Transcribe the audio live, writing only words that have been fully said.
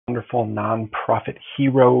wonderful nonprofit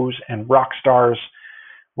heroes and rock stars.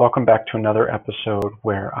 Welcome back to another episode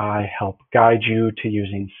where I help guide you to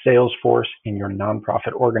using Salesforce in your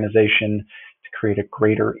nonprofit organization to create a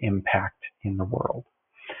greater impact in the world.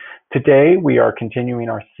 Today, we are continuing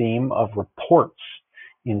our theme of reports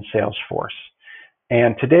in Salesforce.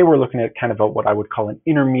 And today we're looking at kind of what I would call an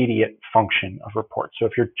intermediate function of reports. So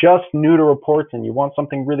if you're just new to reports and you want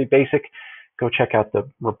something really basic, go check out the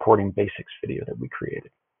reporting basics video that we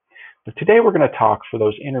created. But today we're going to talk, for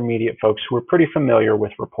those intermediate folks who are pretty familiar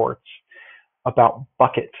with reports, about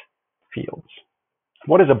bucket fields.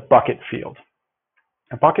 What is a bucket field?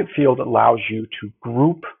 A bucket field allows you to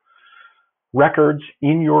group records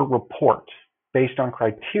in your report based on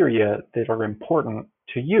criteria that are important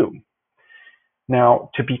to you. Now,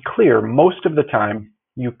 to be clear, most of the time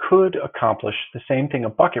you could accomplish the same thing a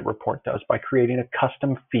bucket report does by creating a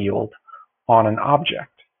custom field on an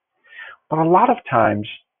object. But a lot of times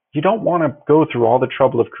you don't want to go through all the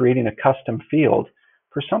trouble of creating a custom field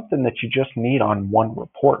for something that you just need on one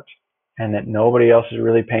report and that nobody else is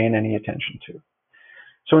really paying any attention to.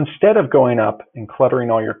 So instead of going up and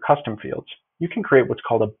cluttering all your custom fields, you can create what's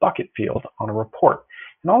called a bucket field on a report.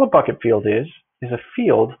 And all a bucket field is a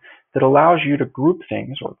field that allows you to group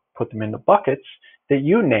things or put them into buckets that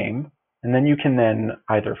you name, and then you can then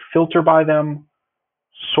either filter by them,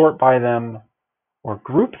 sort by them, or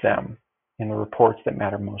group them in the reports that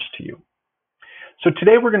matter most to you. So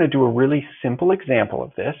today we're going to do a really simple example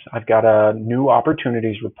of this. I've got a new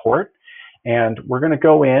opportunities report, and we're going to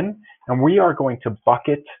go in and we are going to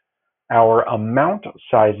bucket our amount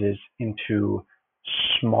sizes into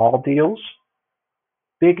small deals,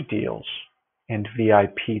 big deals, and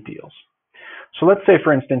VIP deals. So let's say,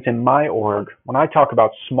 for instance, in my org, when I talk about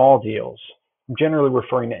small deals, I'm generally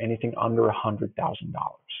referring to anything under $100,000.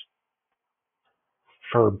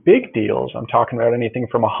 For big deals, I'm talking about anything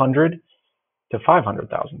from $100,000 to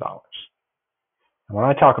 $500,000. And when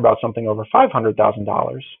I talk about something over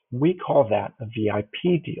 $500,000, we call that a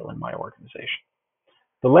VIP deal in my organization.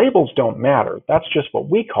 The labels don't matter. That's just what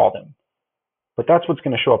we call them. But that's what's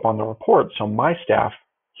going to show up on the report. So my staff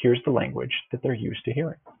hears the language that they're used to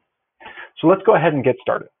hearing. So let's go ahead and get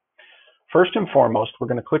started. First and foremost, we're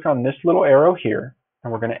going to click on this little arrow here,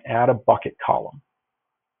 and we're going to add a bucket column.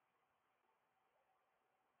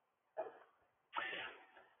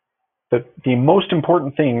 The most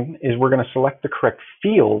important thing is we're going to select the correct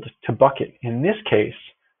field to bucket. In this case,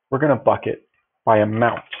 we're going to bucket by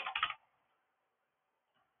amount.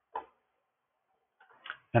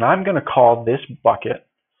 And I'm going to call this bucket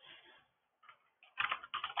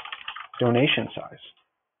donation size.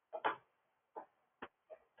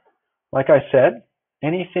 Like I said,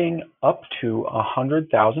 anything up to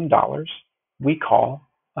 $100,000 we call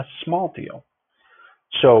a small deal.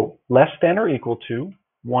 So less than or equal to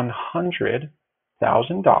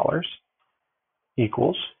 $100,000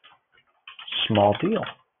 equals small deal.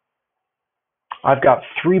 I've got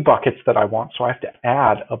 3 buckets that I want, so I have to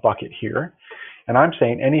add a bucket here. And I'm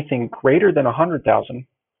saying anything greater than 100,000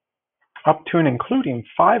 up to and including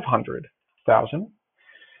 500,000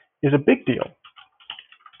 is a big deal.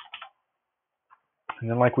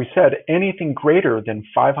 And then, like we said, anything greater than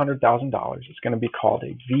 $500,000 is going to be called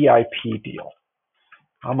a VIP deal.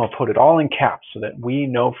 I'm going to put it all in caps so that we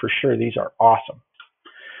know for sure these are awesome.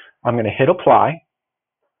 I'm going to hit apply.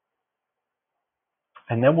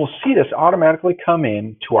 And then we'll see this automatically come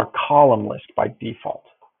in to our column list by default.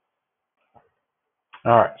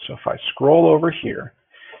 All right, so if I scroll over here,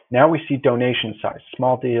 now we see donation size,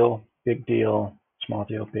 small deal, big deal, small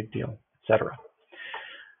deal, big deal, etc.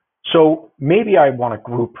 So maybe I want to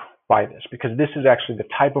group by this because this is actually the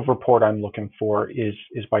type of report I'm looking for is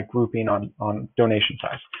by grouping on donation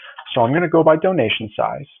size. So I'm going to go by donation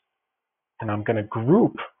size, and I'm going to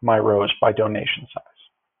group my rows by donation size.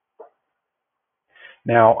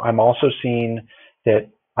 Now, I'm also seeing that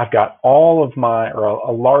I've got all of my, or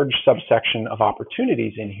a large subsection of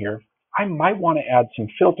opportunities in here. I might want to add some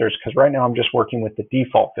filters because right now I'm just working with the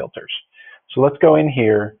default filters. So let's go in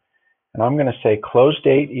here, and I'm going to say close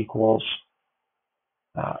date equals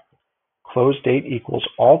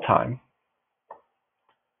all time.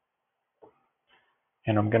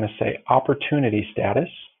 And I'm going to say opportunity status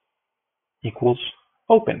equals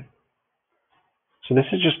open. So this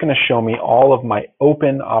is just going to show me all of my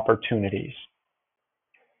open opportunities.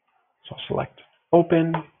 So I'll select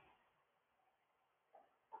open.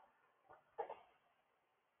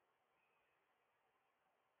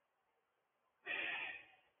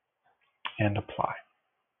 And apply.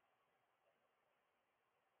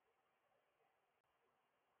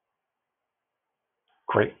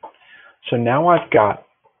 Great. So now I've got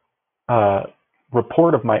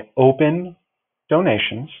report of my open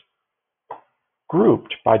donations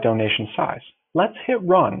grouped by donation size. Let's hit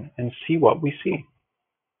run and see what we see.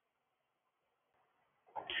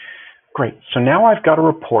 Great, so now I've got a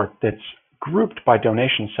report that's grouped by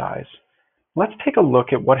donation size. Let's take a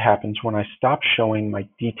look at what happens when I stop showing my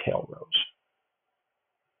detail rows.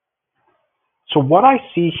 So what I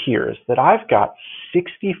see here is that I've got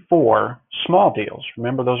 64 small deals.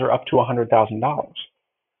 Remember, those are up to $100,000.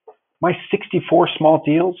 My 64 small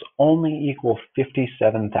deals only equal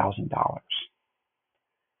 $57,000.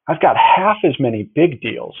 I've got half as many big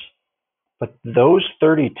deals, but those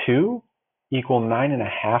 32 equal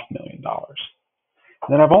 $9.5 million. And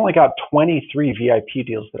then I've only got 23 VIP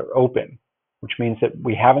deals that are open, which means that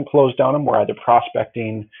we haven't closed on them. We're either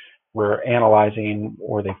prospecting, we're analyzing,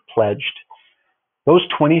 or they've pledged. Those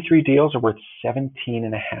 23 deals are worth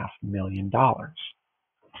 $17.5 million.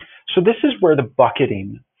 So this is where the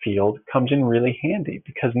bucketing field comes in really handy,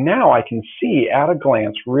 because now I can see at a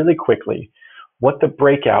glance really quickly what the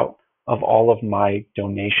breakout of all of my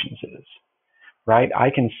donations is, right? I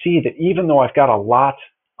can see that even though I've got a lot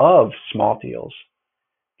of small deals,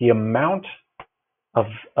 the amount of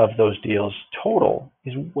those deals total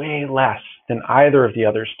is way less than either of the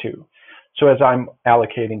others two. So as I'm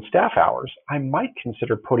allocating staff hours, I might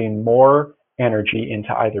consider putting more energy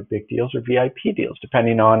into either big deals or VIP deals,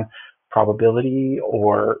 depending on probability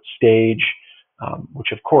or stage,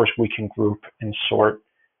 which of course we can group and sort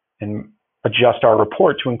and adjust our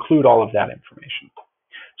report to include all of that information.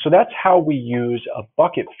 So that's how we use a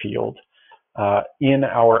bucket field in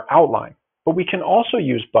our outline. But we can also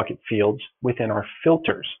use bucket fields within our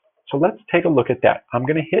filters. So let's take a look at that. I'm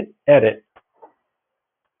going to hit edit.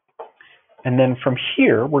 And then from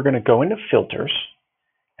here, we're going to go into filters.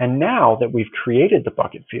 And now that we've created the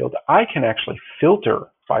bucket field, I can actually filter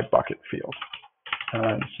by bucket field.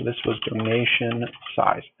 So this was donation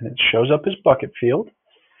size, and it shows up as bucket field.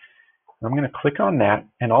 I'm going to click on that,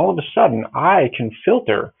 and all of a sudden, I can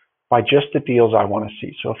filter by just the deals I want to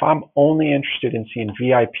see. So if I'm only interested in seeing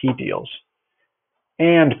VIP deals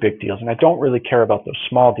and big deals, and I don't really care about those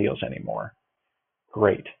small deals anymore,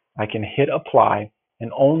 great. I can hit apply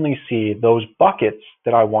and only see those buckets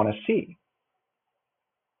that I want to see.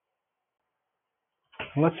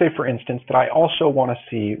 And let's say, for instance, that I also want to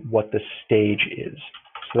see what the stage is,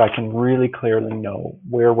 so that I can really clearly know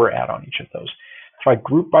where we're at on each of those. If I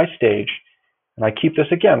group by stage, and I keep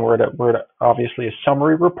this again, we're at obviously a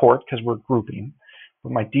summary report because we're grouping,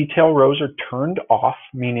 but my detail rows are turned off,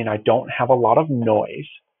 meaning I don't have a lot of noise.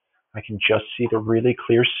 I can just see the really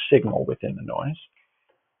clear signal within the noise.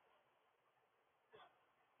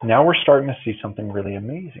 Now we're starting to see something really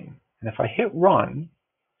amazing. And if I hit run,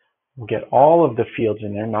 we'll get all of the fields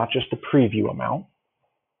in there, not just the preview amount.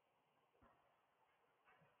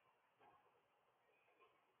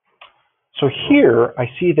 So here I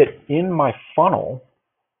see that in my funnel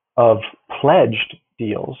of pledged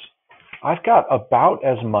deals, I've got about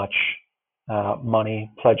as much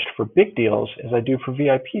money pledged for big deals as I do for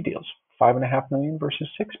VIP deals, 5.5 million versus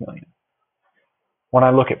 6 million. When I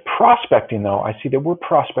look at prospecting though, I see that we're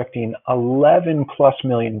prospecting $11+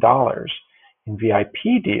 million in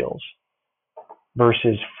VIP deals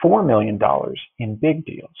versus $4 million in big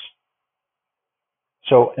deals.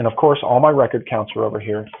 So, and of course, all my record counts are over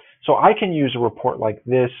here. So I can use a report like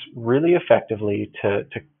this really effectively to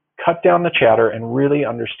cut down the chatter and really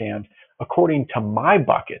understand, according to my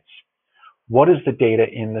buckets, what does the data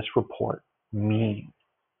in this report mean?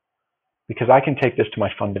 Because I can take this to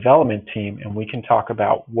my fund development team and we can talk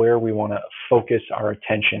about where we want to focus our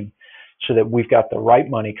attention so that we've got the right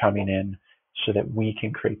money coming in so that we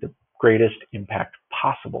can create the greatest impact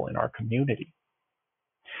possible in our community.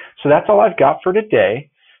 So that's all I've got for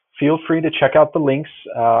today. Feel free to check out the links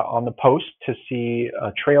on the post to see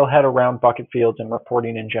a trailhead around bucket fields and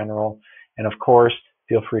reporting in general. And of course,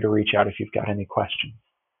 feel free to reach out if you've got any questions.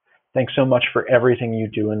 Thanks so much for everything you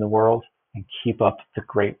do in the world, and keep up the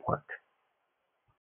great work.